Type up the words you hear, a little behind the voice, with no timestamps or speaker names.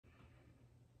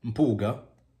Mpuuga,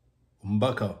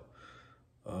 Mbaka,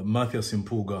 Mathias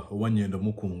Mpuuga, Wanyenda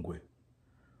Mukungwe.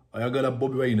 Ayagala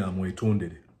Bobi Wine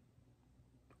amwetondere.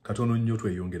 Katono nnyo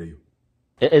tweyongereyo.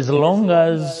 As long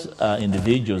as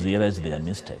individuals realize their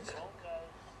mistake,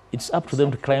 it's up to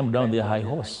them to climb down their high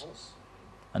horse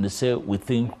and they say, we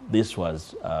think this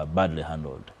was badly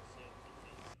handled.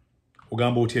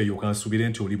 Ogamba otya yo kansubire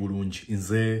nti oli bulungi.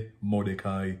 Nze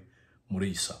Mordecai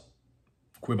Murisa.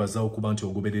 Kwebaza okuba nti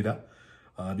ogoberera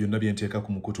byonna byenteeka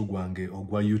ku mukutu gwange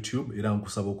ogwa YouTube era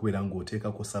nkusaba okubeera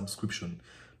ng'oteekako subscription.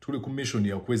 Tuli ku mission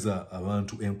ya kweza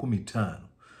abantu 15,000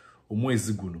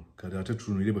 omwezi guno kati ate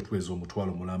tutunire bwe tuweza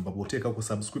omutwalo mulamba bw'oteekako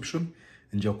subscription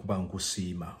nja kuba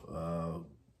nkusiima.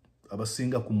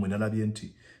 Abasinga ku mmwe nalabye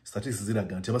nti statistics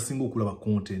ziraga nti abasinga okulaba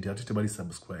content ate tebali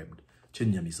subscribed.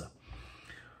 Kyennyamiza.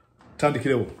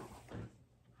 Tandikirewo.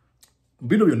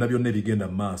 Bino byonna ebigenda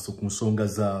mu maaso ku nsonga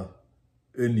za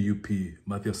NUP,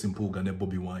 Mathias Mpuuga ne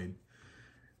Bobi Wine.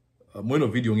 Mweno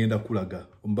video ngenda kulaga.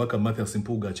 Mbaka Mathias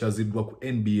Mpuuga achaziddwa ku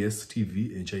NBS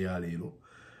TV enkya ya leero.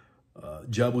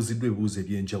 Jabuziddwa ebibuuzo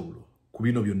eby'enjawulo. Ku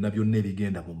bino byonna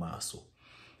ebigenda mu maaso.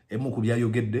 Emu ku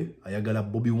byayogedde ayagala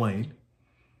Bobi Wine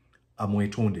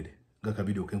amwetondere. Nga ka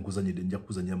video kenkuzanyidde nja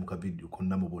kuzanya mu ka video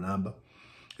konna mu bulamba.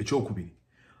 Ekyokubiri.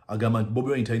 Agamba nti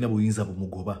Bobi Wine talina buyinza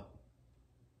bumugoba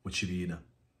mu kibiina.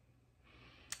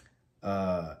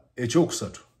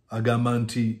 Ekyokusatu agamba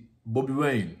nti Bobi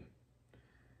Wine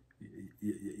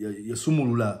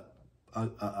yasumulula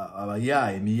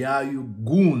abayaye miyayu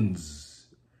goons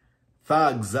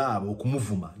thugs abo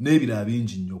okumuvuma n'ebirala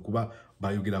bingi nnyo kuba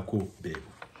bayogerako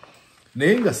beebo.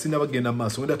 Naye nga sinabagenda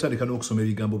maaso ngenda tandika n'okusoma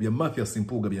ebigambo bya Mathias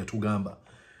Mpuuga byatugamba.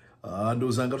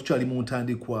 Ndowooza nga tukyali mu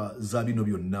ntandikwa za bino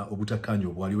byonna obutakkaanya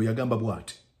obwaliwo. Yagamba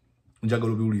bw'ati,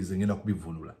 njagala obiwulirize ngenda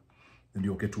kubivunula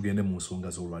ndyoke tugende mu nsonga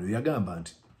z'olwaliwo. Yagamba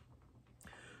nti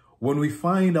when we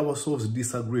find ourselves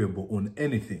disagreeable on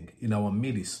anything in our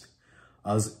midst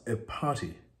as a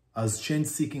party, as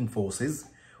change-seeking forces,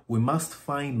 we must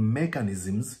find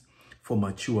mechanisms for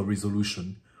mature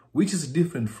resolution, which is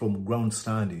different from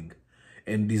ground-standing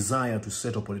and desire to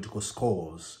settle political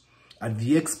scores at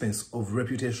the expense of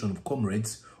reputation of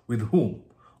comrades with whom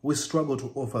we struggle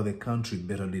to offer the country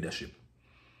better leadership.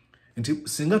 Nti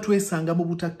singa twesanga mu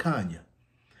butakkaanya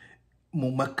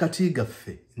mu makkati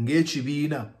gaffe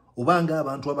ng'ekibiina obanga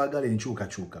abantu abagala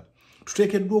enkyukakyuka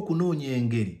tuteekeddwa okunoonya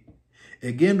engeri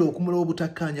egenda okumula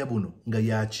obutakkaanya buno nga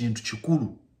ya kintu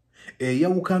kikulu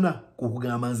eyawukana ku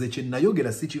kugamba nze kye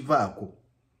nayogera si kivaako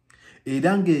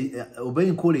era oba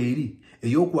enkola eri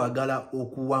ey'okwagala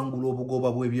okuwangula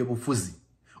obugoba bw'ebyobufuzi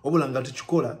obula nga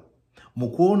tukikola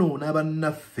mu kwonoona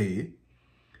bannaffe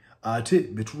ate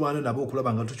betulwana nabo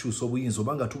okulaba nga tukyusa obuyinza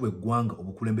oba nga tuwa eggwanga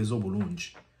obukulembeze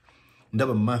obulungi.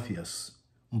 Ndaba Mathias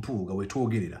Mpuuga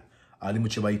wetwogerera ali mu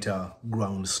kye bayita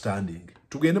ground standing.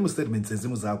 Tugende mu statements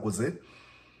ezimu zaakoze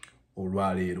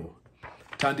olwaleero.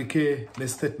 Tandike ne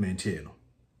statement eno.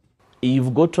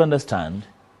 You've got to understand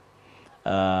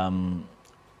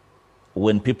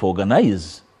when people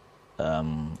organize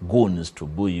goons to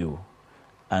boo you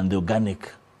and the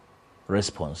organic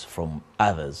response from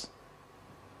others,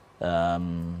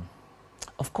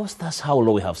 of course, that's how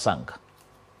low we have sunk,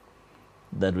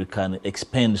 that we can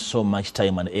expend so much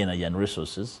time and energy and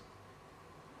resources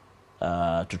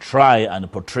to try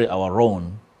and portray our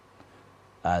own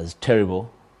as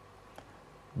terrible,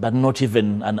 but not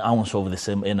even an ounce of the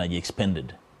same energy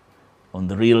expended on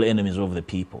the real enemies of the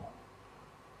people.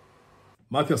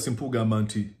 Mathias Mpuuga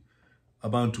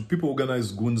abantu people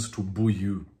organize goons to boo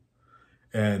you,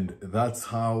 and that's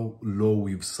how low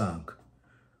we've sunk.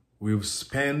 We've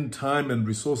spent time and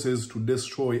resources to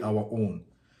destroy our own.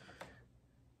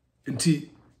 Nti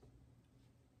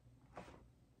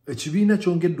ekibiina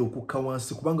kyongedde okukka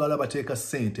wansi kubanga waliwo abateeka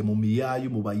ssente mu miyaayu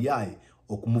mu bayaaye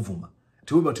okumuvuma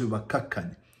tiwe batyo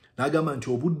bakkakkanye. N'agamba nti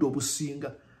obudde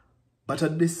obusinga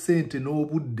batadde ssente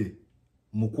n'obudde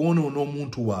mu kwonoona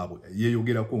omuntu waabwe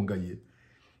yeeyogerako nga ye.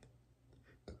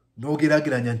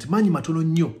 N'ogeraageranya nti manyi matono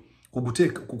nnyo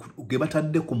ge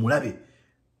batadde ku mulabe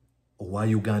owa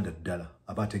Uganda ddala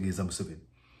aba ategeeza Museveni.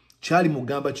 Kyali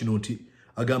mugamba kino nti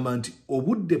agamba nti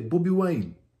obudde Bobi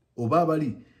Wine oba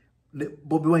abali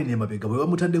Bobi Wine emabega bwe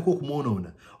bamutaddeko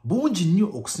okumwonoona bungi nnyo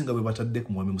okusinga bwe batadde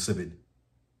ku mwami Museveni.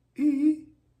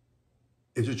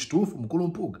 Ekyo kituufu mukulu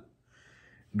Mpuuga?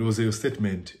 Ndowooza eyo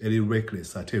statement eri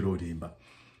reckless ate era olimba.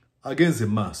 Agenze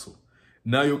maaso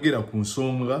n'ayogera ku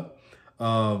nsonga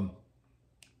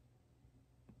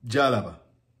gy'alaba.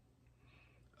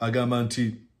 Agamba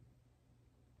nti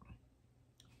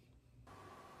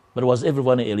But was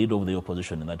everyone a leader of the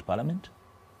opposition in that parliament?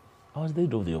 I was the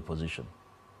leader of the opposition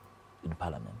in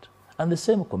parliament. And the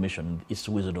same commission, its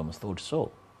wisdom, thought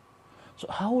so. So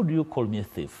how do you call me a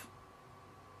thief?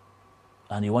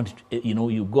 And you want,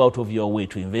 you go out of your way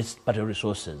to invest party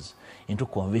resources into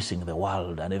convincing the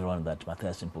world and everyone that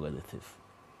Matthias Mpuuga is a thief.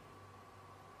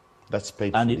 That's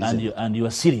painful, and you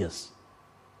are serious.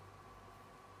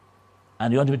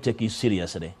 And you want me to take you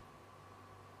seriously.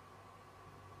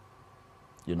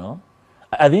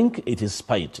 I think it is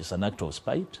spite. It's an act of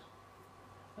spite.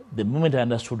 The moment I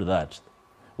understood that,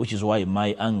 which is why my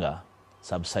anger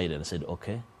subsided, I said,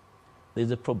 okay,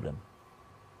 there's a problem.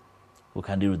 We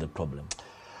can deal with the problem.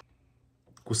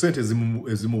 Kusente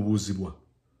ezimubuzibwa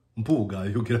Mpuuga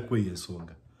ayogera kwe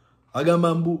yensonga.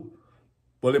 Agamba mbu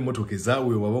wale motoke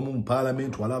zawe wabamu mu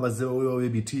parliament wala abazeewo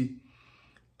ebiti.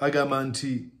 Agamba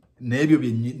nti n'ebyo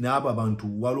n'abo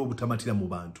abantu waliwo obutamatira mu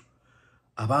bantu.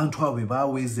 Abantu abo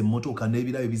baweze motoka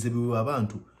n'ebirabe bizebiwe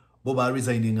abantu bo ba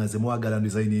resigning as mwagala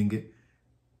resigning.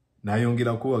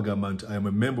 Nayongera ko agamba nti I am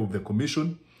a member of the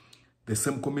commission, the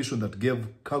same commission that gave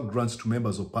car grants to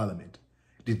members of parliament.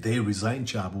 Did they resign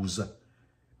Chabuza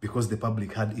because the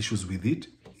public had issues with it?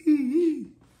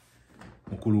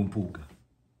 Mukulu Mpuuga.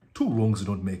 Two wrongs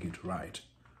don't make it right.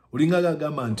 Ulingaga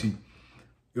agamba nti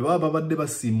baba badde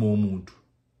basima omuntu.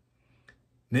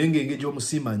 Nenge engeri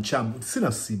omusima nchamu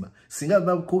sina sima singa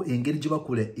bako engeri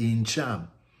gibakole enchamu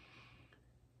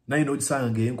naino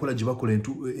kisange enkola gibakole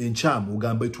enchamu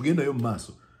ugamba tugenda yo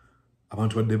maso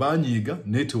abantu badde banyiga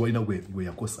nete walina gwe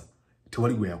yakosa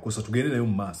tewali gwe yakosa tugende nayo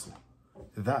maso.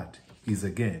 That is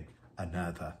again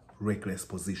another reckless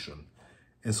position.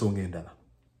 Ensonga endala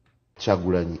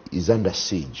Kyagulanyi is under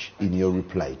siege in your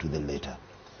reply to the letter.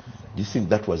 Do you think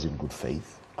that was in good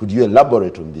faith? Could you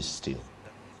elaborate on this still?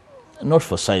 Not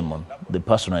for Simon. The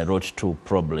person I wrote to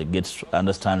probably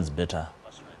understands better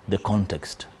the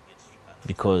context.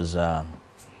 Because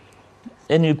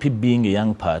NUP being a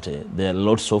young party, there are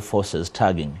lots of forces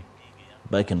tagging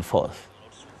back and forth.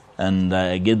 And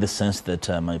I get the sense that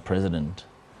my president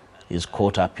is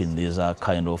caught up in these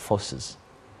kind of forces.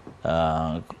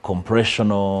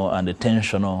 Compressional and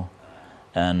tensional.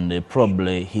 And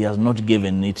probably he has not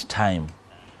given it time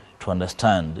to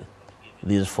understand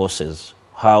these forces,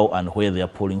 how and where they are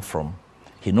pulling from.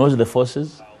 He knows the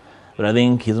forces, but I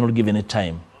think he's not given it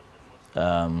time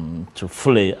to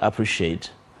fully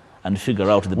appreciate and figure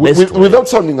out the best way. Without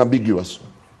sounding ambiguous,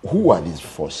 who are these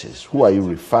forces? Who are you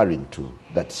referring to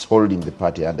that's holding the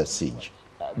party under siege?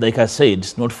 Like I said,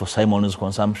 it's not for Simon's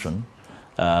consumption,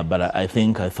 but I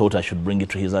thought I should bring it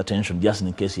to his attention just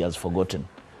in case he has forgotten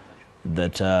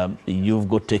that you've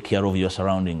got to take care of your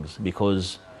surroundings,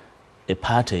 because a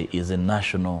party is a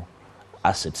national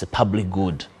asset, it's a public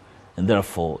good, and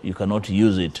therefore you cannot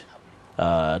use it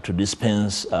to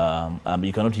dispense,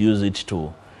 you cannot use it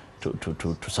to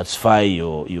satisfy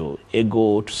your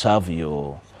ego, to serve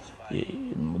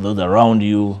those around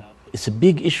you. It's a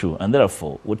big issue, and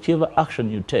therefore whatever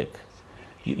action you take,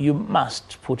 you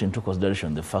must put into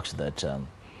consideration the fact that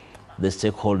the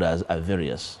stakeholders are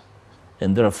various,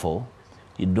 and therefore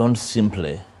you don't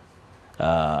simply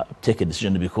take a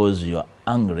decision because you are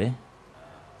angry,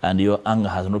 and your anger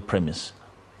has no premise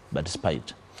but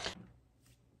spite.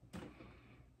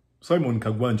 Simon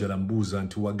Kagwanja lambuza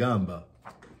nti wagamba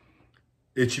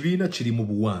ekibiina kiri mu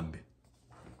buwambe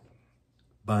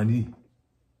bani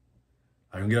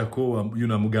ayongera ko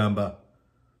yuna mugamba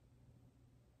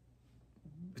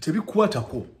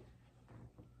tebikwatako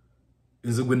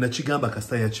nze gwe nakigamba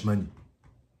kasita yakimanyi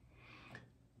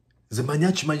nze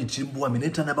manya kimanyi kiri mu buwambe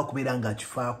neta nabakubeera nga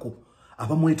akifaako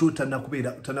abamweto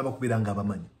tanabakubera nga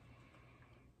abamanyi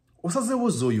osazeewo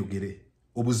zooyogere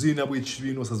obuziina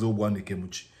bw'ekibiina osazeewo bwandike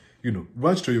muki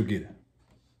lwaki toyogera.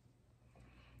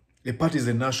 A party is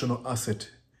a national asset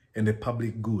and a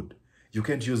public good. You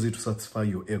can't use it to satisfy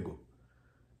your ego.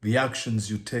 The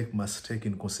actions you take must take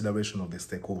in consideration of the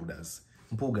stakeholders.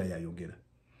 Mpuuga yayogera.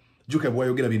 Juke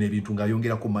bwayogera bino ebintu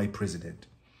ng'ayongerako my president.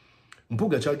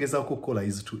 Mpuuga kyagezaako kukola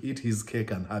is to eat his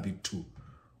cake and have it too.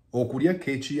 Okulya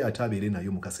keeki ate abeere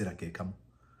nayo mu kaseera keekamu.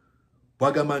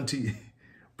 Bwagamba nti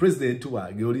president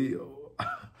wange oli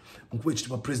nkuba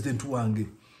ekitiibwa president wange,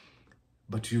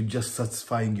 but you're just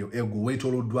satisfying your ego.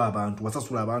 Weetoloddwa abantu,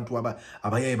 wasasula abantu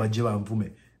abayaye bajje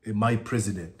banvume my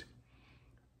president.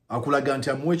 Akulaga nti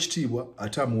amuwa ekitiibwa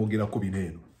ate amuwogerako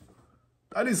bineeno.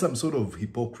 That is some sort of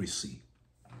hypocrisy.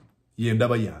 Ye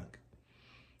ndaba yange.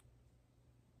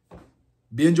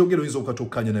 Byenjogero oyinza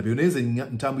okukatuukanya nabyo naye nze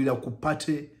ntambulira ku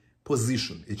party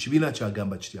position. Ekibiina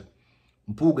kyagamba kitya.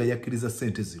 Mpuuga yakkiriza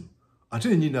ssente zino. Ate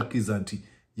nennyini akkiriza nti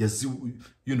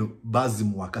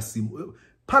bazimu wakasimu.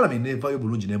 Parliament nevayo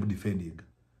bulungi nebudefending.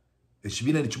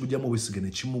 Ekibiina ne kimugyamu obwesige ne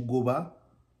kimugoba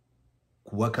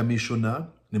kuwa commissioner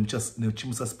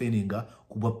nechimususpendinga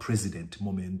kuba president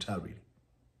momentarily.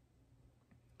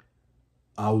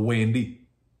 Awendi.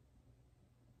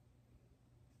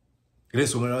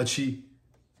 Leso ngarachi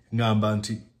ngamba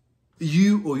nti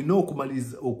you oyina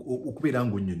okumaliza okubeera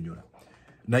ng'onnyonnyola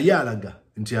naye alaga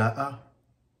nti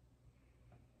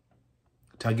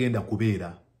tagenda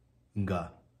kubeera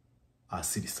nga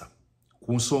asirisa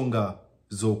ku nsonga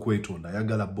z'okwetonda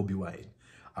ayagala Bobi Wine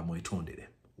amwetondere.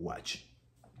 Watch.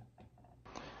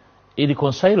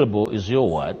 Irreconcilable is your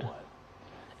word.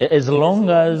 As long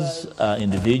as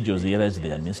individuals realize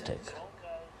their mistake,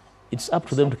 it's up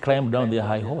to them to climb down their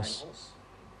high horse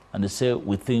and they say,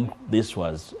 we think this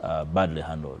was badly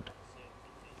handled.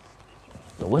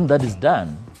 So when that is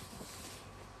done,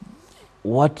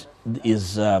 what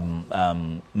is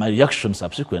my reaction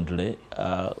subsequently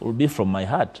will be from my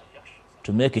heart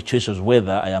to make a choice as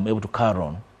whether I am able to carry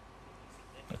on,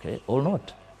 okay, or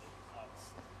not.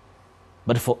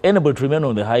 But for anybody to remain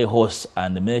on the high horse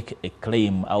and make a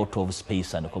claim out of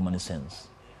space and common sense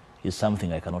is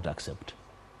something I cannot accept.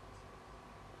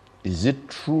 Is it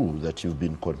true that you've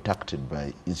been contacted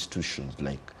by institutions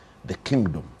like the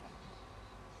Kingdom?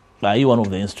 Are you one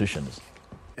of the institutions?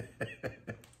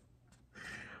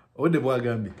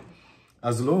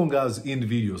 As long as in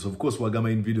videos, of course,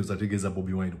 wagama in videos that against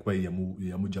Bobi Wine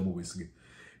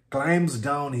climbs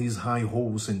down his high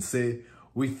horse and say,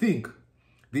 we think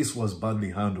this was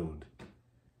badly handled.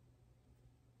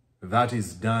 That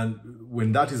is done.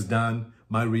 When that is done,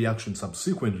 my reaction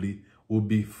subsequently will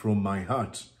be from my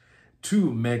heart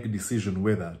to make a decision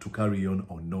whether to carry on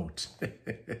or not.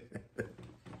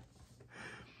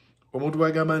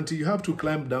 You have to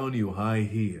climb down your high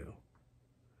hill.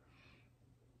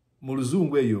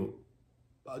 Muluzungu eyo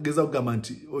ageza kugamba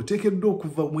nti oteekeddwa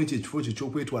okuva mu ekyo ekifo kyo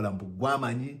ky'okwetwala mbu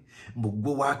gwamanyi mbu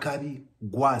gwe wakabi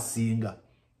gwasinga.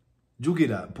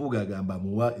 Jukira Mpuuga agamba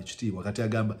muwa ekitiibwa kati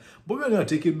agamba Bobi Wine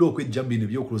ateekeddwa okwejja mu bino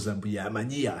ebyokulooza mbu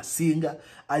yamanyi yasinga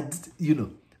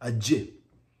ajje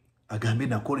agambe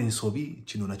nakola ensobi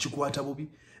kino nakikwata bubi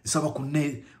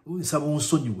nsaba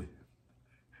onsonyiwe.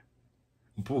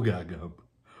 Mpuuga agamba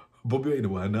Bobi Wine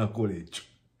bw'anaakola ekyo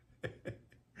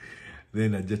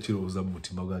then ajja kirowooza mu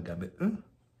mutima gwe agambe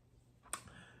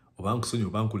oba nkusonyiwe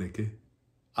oba nkuleke.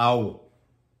 Awo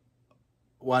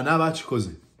wanaaba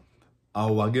akikoze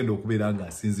awo wagenda okubeera nga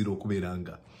asinzira okubeera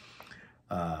nga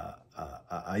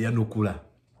ayanukula.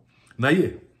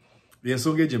 Naye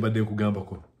y'ensonga egyo mbadde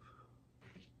nkugambako.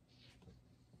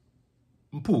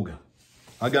 Mpuuga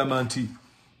agamba nti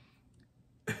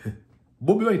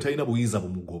Bobi Wine talina buyinza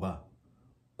bumugoba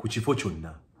ku kifo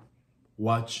kyonna.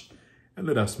 Watch and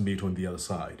let us meet on the other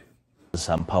side.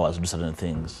 Some powers do certain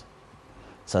things.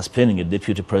 Suspending a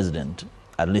deputy president,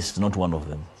 at least not one of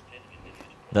them.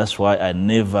 That's why I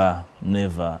never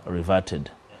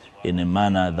reverted in a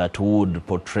manner that would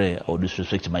portray or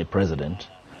disrespect my president.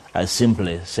 I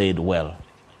simply said, well,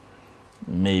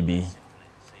 maybe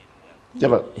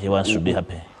he wants to be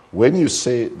happy. When you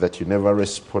say that you never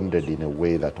responded in a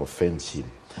way that offends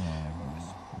him,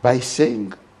 by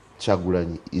saying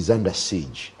Kyagulanyi is under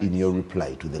siege in your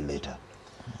reply to the letter,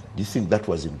 do you think that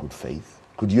was in good faith?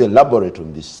 Could you elaborate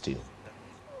on this still?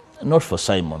 Not for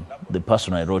Simon. The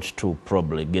person I wrote to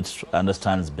probably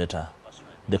understands better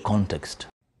the context.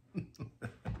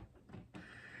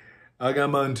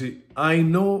 Agamba nti, I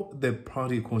know the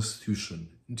party constitution.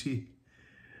 Nti,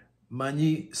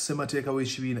 manyi semateeka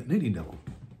w'ekibiina nerindako.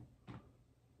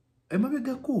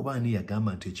 Emabegako obaani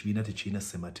yagamba nti ekibiina tekirina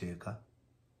semateeka?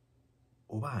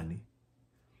 Obaani?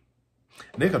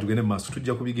 Naye katugende maaso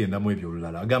tujja kubigendamu ebyo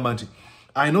olulala. Agamba nti,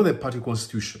 I know the party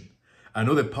constitution. I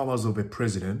know the powers of a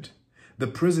president. The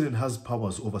president has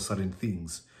powers over certain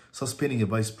things. Suspending a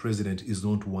vice president is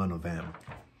not one of them.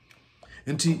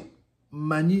 Nti,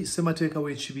 manyi semateeka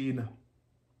w'ekibiina.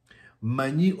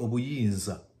 Manyi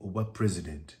obuyinza obwa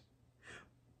president.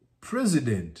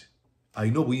 President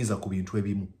alina obuyinza ku bintu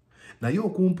ebimu. Naye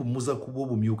okumpumuza ku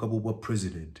bw'obumyuka bw'obwa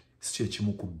president si kye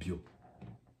kimu ku byo.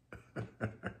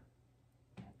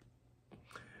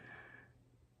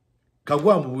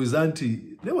 Kagwa amubuuza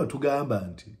nti ne watugamba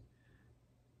nti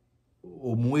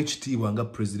omuwa ekitiibwa nga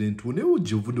president naye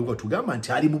ojja ovudde watugamba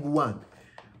nti ali mu buwambi.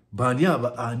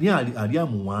 Ani ali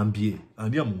amuwambye?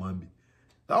 Ani amuwambye?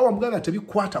 Awo amugamba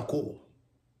tebikwatako.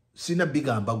 Sina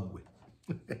bigamba gwe.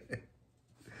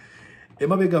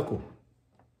 Emabegako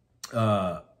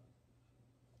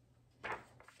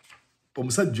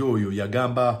omusajja oyo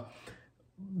yagamba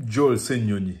Joel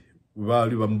Ssenyonyi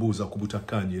baali bamubuuza ku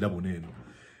butakkaanya era buneeno.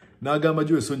 N'agamba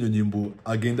Joel Ssenyonyi mbu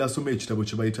agenda asoma ekitabo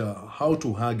kye bayita How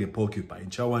to Hug a Porcupine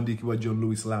kyawandiikibwa John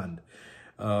Lewis Land.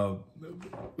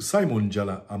 Simon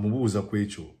Njala amubuuza ku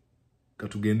ekyo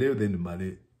Katugendeyo then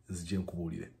male nzije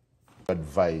nkubulire.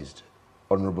 Advised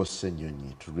Honorable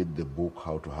Senyonyi to read the book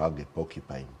How to Hug a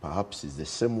Porcupine. Perhaps it's the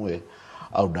same way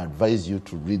I would advise you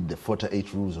to read the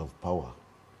 48 Rules of Power.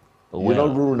 Well, you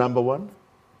know rule number 1?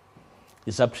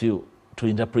 It's up to you to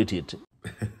interpret it.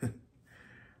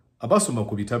 Abasoma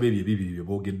ku bitabo ebyo bibiri bye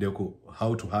boogeddeko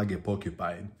How to Hug a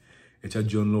Porcupine ekya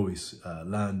John Lewis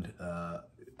Land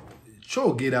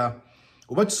kyogera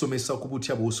oba kisomesa ku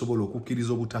butya bw'osobola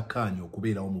okukkiriza obutakkaanya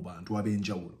okubeerawo mu bantu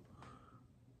ab'enjawulo.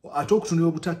 Ate okutunula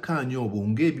obutakkaanya obwo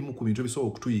ng'ebimu ku bintu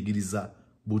ebisobola okutuyigiriza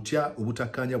butya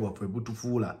obutakkaanya bwaffe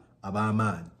butufuula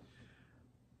ab'amaanyi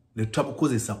ne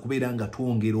tutabukozesa kubeera nga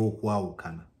twongera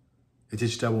okwawukana. Ekyo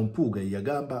ekitabo Mpuuga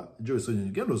yagamba Joyce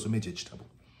Onyonyi genda osome ekyo ekitabo.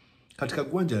 Kati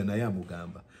Kagwanjala naye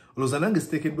amugamba. Olowooza nange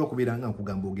siteekeddwa kubeera nga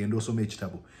nkugamba ogenda osoma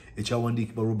ekitabo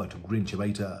ekyawandiikibwa Robert Greene kye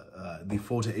bayita The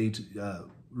 48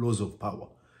 Laws of Power.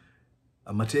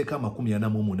 Amateeka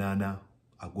 48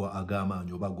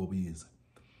 ag'amaanyi oba ag'obuyinza.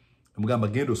 Mugamba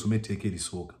genda osome etteeka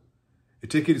erisooka.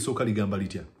 Etteeka erisooka ligamba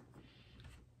litya?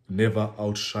 Never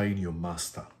outshine your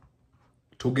master.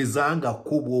 Togezanga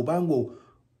kubo obango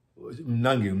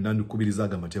nange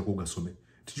nandikubirizaga amateeka ogasome.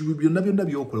 Byonna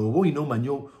byokola oba olina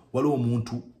omanyo waliwo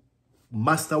omuntu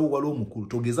master wo waliwo omukulu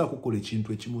togeza kukola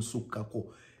ekintu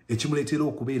ekimusukkako ekimuleetera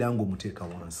okubeera ng'omuteeka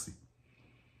wansi.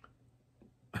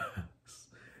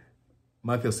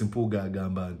 Mathias Mpuuga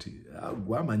agamba nti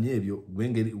gwamanye ebyo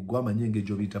gwamanye engeri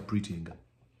gy'obiyinterpretinga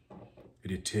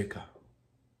eryetteeka.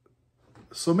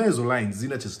 Soma ezo lines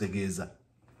zina kye zitegeeza.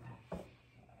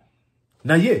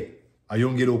 Naye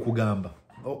ayongera okugamba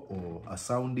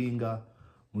asoundinga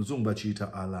Muzungu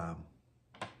bakiyita alarm.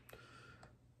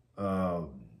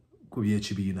 Kubi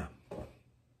ekibiina.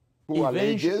 Who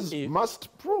alleges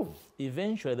must prove.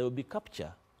 Eventually there will be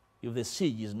capture. If the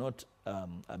siege is not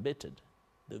abated,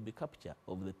 there will be capture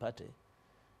of the party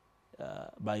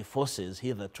by forces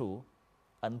hitherto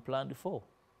unplanned for.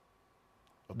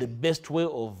 Okay. The best way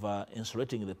of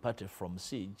insulating the party from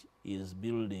siege is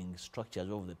building structures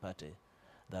of the party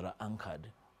that are anchored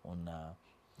on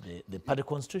the party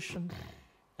constitution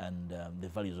and the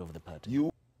values of the party.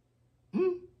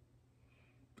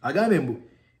 Again,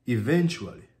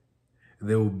 eventually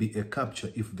there will be a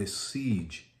capture if the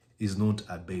siege is not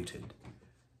abated.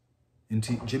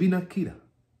 Nti jebina kira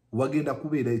wagenda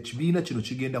kubeera ekibiina kino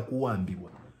kigenda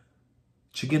kuwambibwa.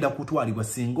 Kigenda kutwalibwa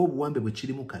singa obuwambe bwe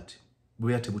kirimu kati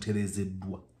bwe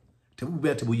tebutereezeddwa.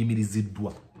 Tebubeera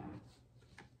tebuyimiriziddwa.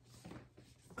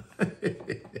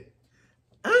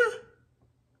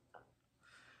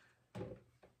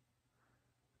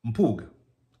 Mpuuga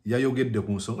yayogedde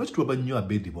ku nsonga kitwaba nnyo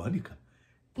Abedi bwandika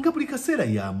nga buli kaseera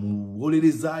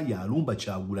yamuwolereza yalumba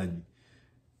Kyagulanyi.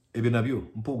 Ebyo nabyo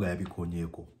Mpuuga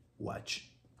yabikonyeeko. Watch.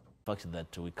 The fact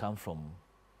that we come from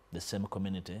the same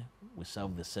community, we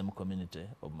serve the same community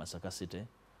of Masaka City,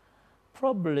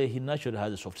 probably he naturally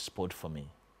has a soft spot for me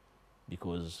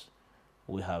because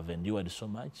we have endured so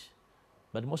much.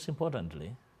 But most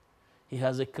importantly, he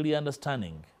has a clear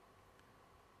understanding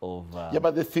of... yeah,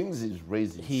 but the things he's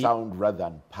raising sound rather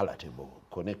unpalatable,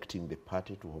 connecting the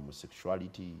party to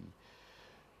homosexuality.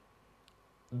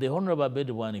 The Honorable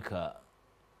Abedi Bwanika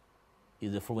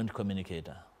is a fluent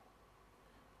communicator.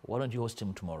 Why don't you host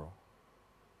him tomorrow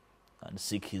and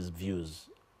seek his views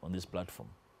on this platform?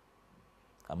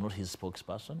 I'm not his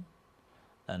spokesperson,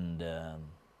 and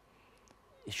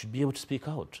he should be able to speak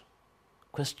out,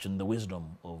 question the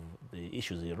wisdom of the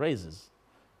issues he raises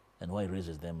and why he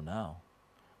raises them now,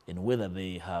 and whether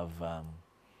they have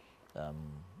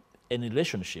any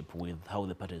relationship with how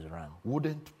the party is run.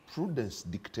 Wouldn't prudence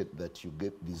dictate that you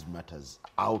get these matters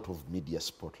out of media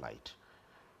spotlight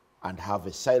and have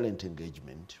a silent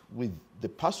engagement with the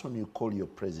person you call your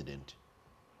president?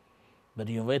 But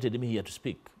you invited me here to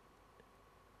speak,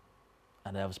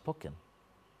 and I have spoken.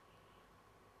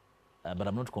 But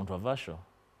I'm not controversial.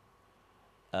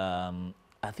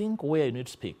 I think where you need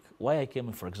to speak, why I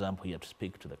came, for example, here to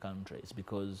speak to the country is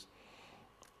because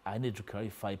I need to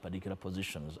clarify particular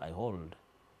positions I hold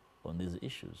on these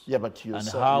issues. Yeah, but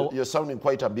you're sounding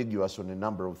quite ambiguous on a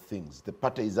number of things. The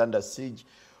party is under siege.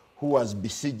 Who has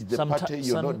besieged the party?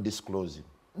 You're not disclosing.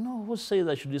 No, who says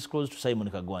I should disclose to Simon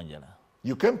Kagwanjala?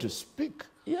 You came to speak.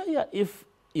 Yeah. If,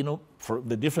 you know, for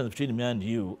the difference between me and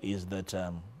you is that,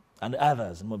 and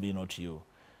others, maybe not you,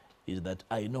 is that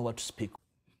I know what to speak.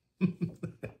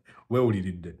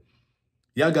 Weewuliridde.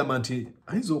 Yagamba nti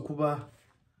ayinza okuba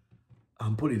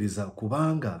ampolereza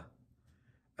kubanga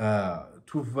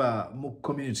tuva mu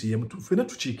community yemu ffenna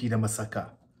tukiikirira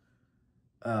Masaka.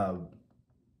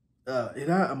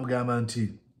 Era amugamba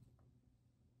nti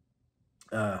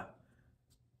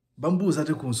bamubuuza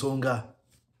ate ku nsonga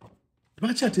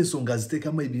Lwaki ate ensonga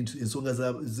ziteekamu ebintu ensonga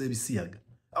z'ebisiyaga?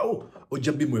 Awo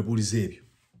ojja bimwebuuliza ebyo.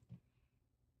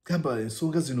 Gamba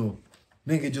ensonga zino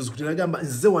n'engejjo zikutera gamba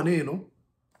nze wano eno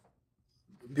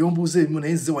byombuuza ebimu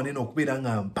naye nze wano eno okubeera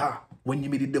nga mpa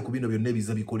wennyimiridde ku bino byonna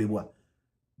ebiza bikolebwa.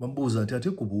 Bambuuza nti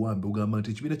ate ku buwambe ogamba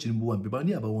nti ekibiina kiri mu buwambe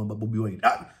baani abawamba Bobi Wine?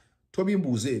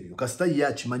 Tobimbuuza ebyo kasita ye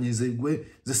akimanyi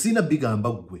nze siina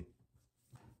bigamba ggwe.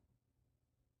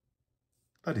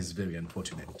 That is very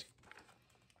unfortunate.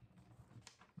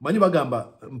 Manyi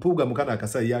bagamba Mpuuga mukana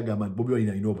akasa yagamba Bobi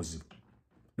Wine alina obuzibu.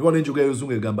 Ne wano enjoga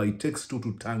y'oluzungu egamba it takes two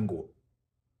to tango.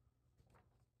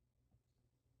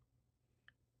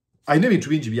 Alina ebintu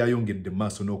bingi byayongedde mu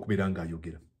maaso n'okubeera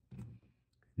ng'ayogera.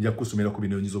 Nja kusomera ku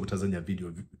bino oyinza obutazanya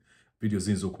video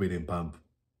ziyinza okubeera empanvu.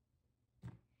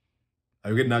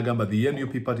 Ayogedde n'agamba the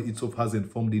NUP party itself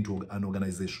hasn't formed into an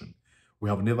organization. We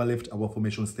have never left our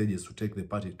formation stages to take the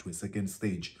party to a second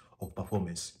stage of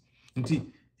performance. Nti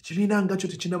ekibiina nga kyo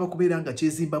tekinaba kubeera nga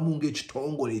kyezimbamu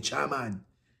ng'ekitongole eky'amaanyi.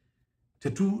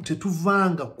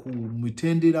 Tetuvanga ku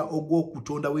mitendera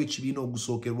ogw'okutondawo ekibiina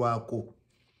ogusookerwako.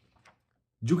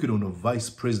 Jjukira ono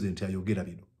vice president ayogera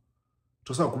bino.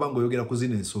 Tosobola kuba ng'oyogera ku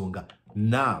zino ensonga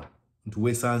now nti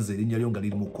weesanze erinnya lyo nga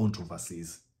liri mu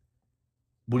controversies.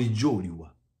 Bulijjo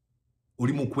oliwa.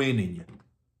 Oli mu kwenenya.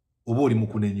 Oba oli mu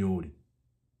kunenya oli.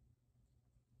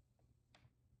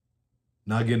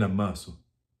 N'agenda mu maaso.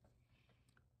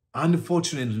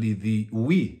 Unfortunately,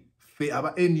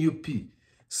 our NUP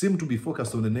seem to be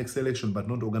focused on the next election but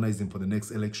not organizing for the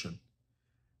next election.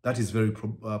 That is very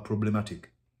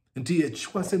problematic. Nti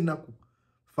ekikwasa ennaku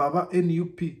fe aba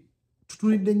NUP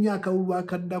tutunidde nnyo akalulu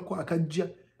akaddako akajja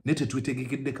naye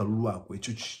tetwetegekedde kalulu ako.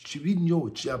 Ekyo kibi nnyo,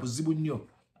 kya buzibu nnyo.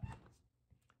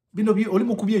 Bino oli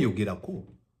mu kubyeyogerako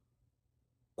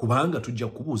kubanga tujja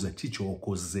kubuuza ki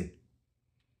ky'okoze.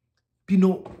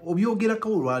 Bino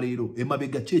obyogerako olwaleero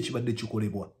emabega ki ekibadde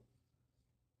kikolebwa?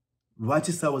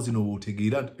 Lwaki ssaawa zino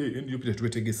bw'otegeera nti NUP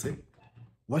tetwetegese?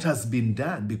 What has been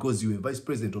done because you are vice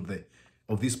president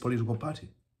of this political party?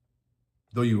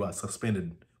 Though you are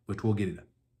suspended, wetwogerera.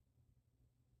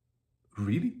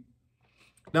 Really?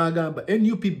 Now, agamba,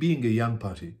 NUP being a young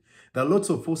party, there are lots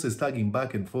of forces tagging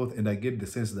back and forth, and I get the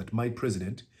sense that my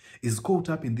president is caught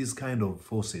up in this kind of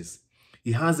forces.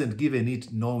 He hasn't given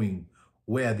it knowing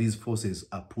where these forces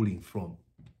are pulling from.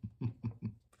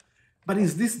 But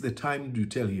is this the time to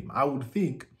tell him? I would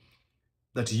think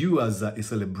that you as a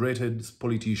celebrated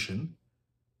politician,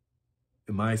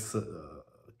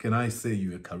 can I say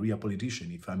you're a career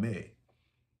politician, if I may?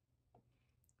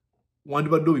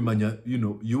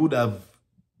 You would have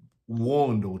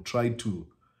warned or tried to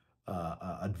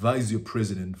advise your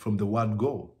president from the word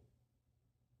go.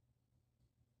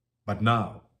 But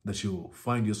now that you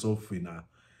find yourself in a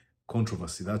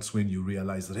controversy, that's when you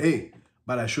realize that, hey,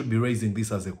 but I should be raising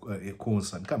this as a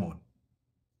concern. Come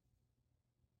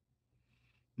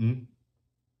on.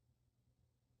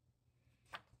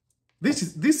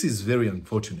 This is very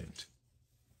unfortunate.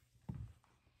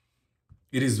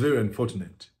 It is very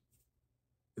unfortunate.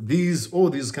 All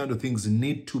these kind of things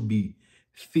need to be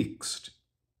fixed.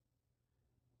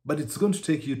 But it's going to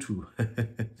take you to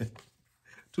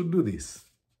do this.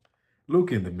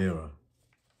 Look in the mirror.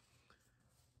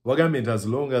 Wagament, as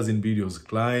long as in videos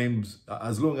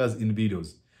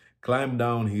climb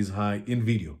down his high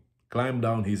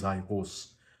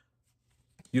horse.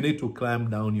 You need to climb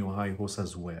down your high horse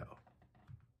as well.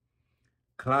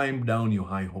 Climb down your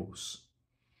high horse.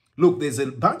 Look, there's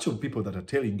a bunch of people that are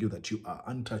telling you that you are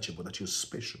untouchable, that you're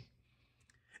special.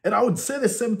 And I would say the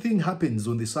same thing happens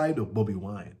on the side of Bobi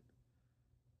Wine.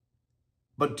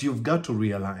 But you've got to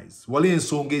realize,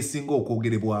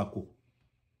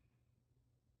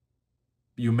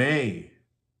 you may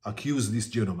accuse this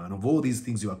gentleman of all these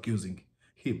things you're accusing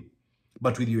him.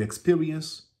 But with your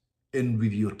experience and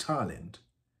with your talent,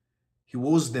 he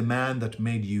was the man that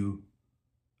made you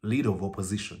leader of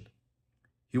opposition.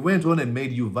 He went on and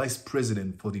made you vice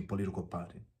president for the political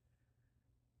party.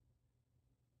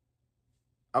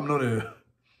 I'm not a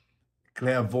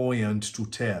clairvoyant to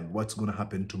tell what's going to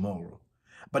happen tomorrow.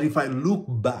 But if I look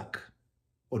back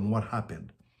on what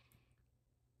happened,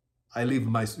 I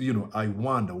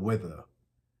wonder whether,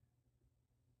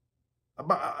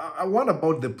 I wonder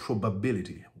about the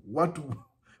probability. What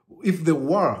if there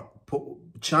were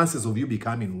chances of you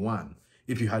becoming one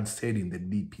if you had stayed in the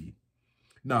DP?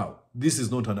 Now, this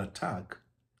is not an attack.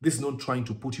 This is not trying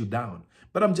to put you down,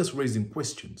 but I'm just raising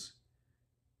questions.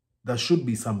 There should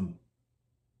be some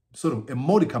sort of a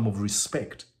modicum of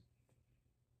respect.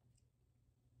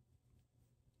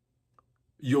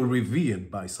 You're revered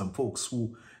by some folks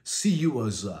who see you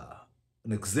as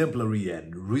an exemplary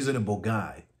and reasonable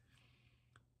guy.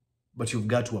 But you've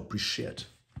got to appreciate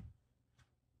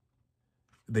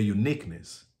the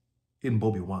uniqueness in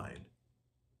Bobi Wine.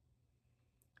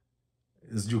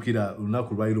 Nzijukira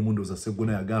lunaku lwairo mundu za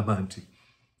segona yagamba nti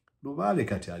lubale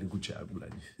kati ali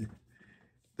kuchagulanyi.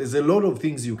 There's a lot of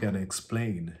things you can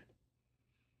explain.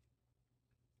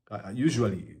 I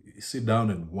usually sit down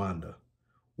and wonder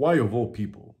why, of all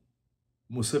people,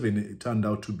 Museveni turned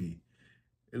out to be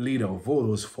a leader of all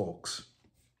those folks.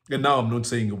 And now I'm not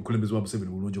saying Mkulembeze wa Museveni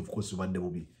will, of course, one day will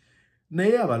be.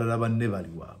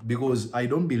 Because I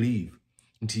don't believe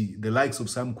the likes of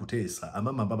Sam Kutesa,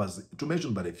 Amama Babas, to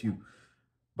mention but a few,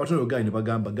 but no guy never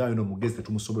gamba, guy no mugeste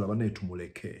to Musobola to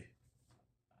Muleke.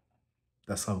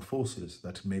 There are some forces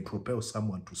that may propel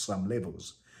someone to some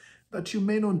levels that you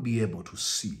may not be able to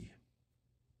see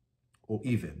or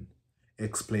even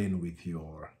explain with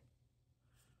your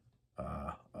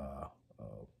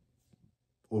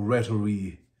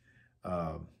oratory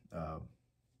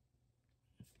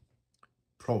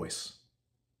prowess.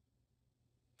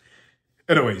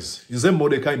 Anyways, nze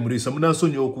Mordecai Murisa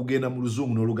munasonyo okugenda mu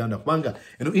luzungu n'oluganda kubanga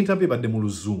eno interview badde mu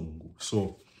luzungu.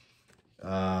 So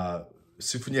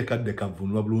sifunye kadde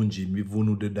kavunwa bulungi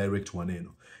mivunudde direct one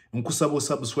eno. Nkusaba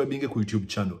subscribing ku YouTube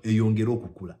channel eyongera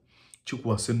okukula.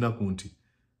 Kikwasa ennaku nti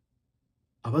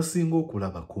abasinga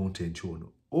okulaba content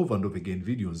ono over and over again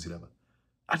videos ziraba.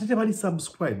 Ate tebali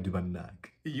subscribed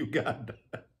bannange Uganda.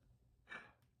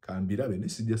 Kambirabe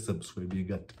nesijja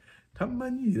subscribing at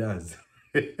tamanyira nze.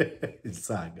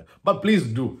 Saga. But please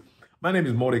do. My name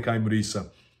is Mordecai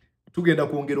Murisa. Tugenda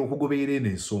kwongera okugoberera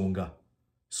ensonga.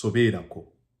 So beerako.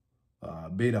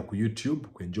 Beera ku YouTube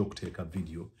kwenja okuteeka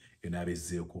video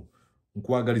enabezzeeko.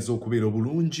 Nkwagaliza okubeera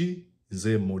obulungi.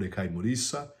 Nze Mordecai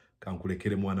Murisa.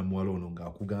 Kankulekere mwana muwala ono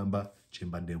ng'akugamba kye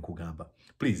mbadde nkugamba.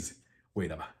 Please,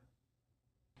 weeraba.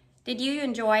 Did you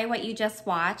enjoy what you just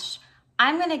watched?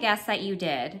 I'm going to guess that you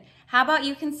did. How about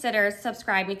you consider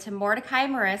subscribing to Mordecai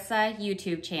Murisa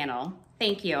YouTube channel?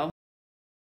 Thank you.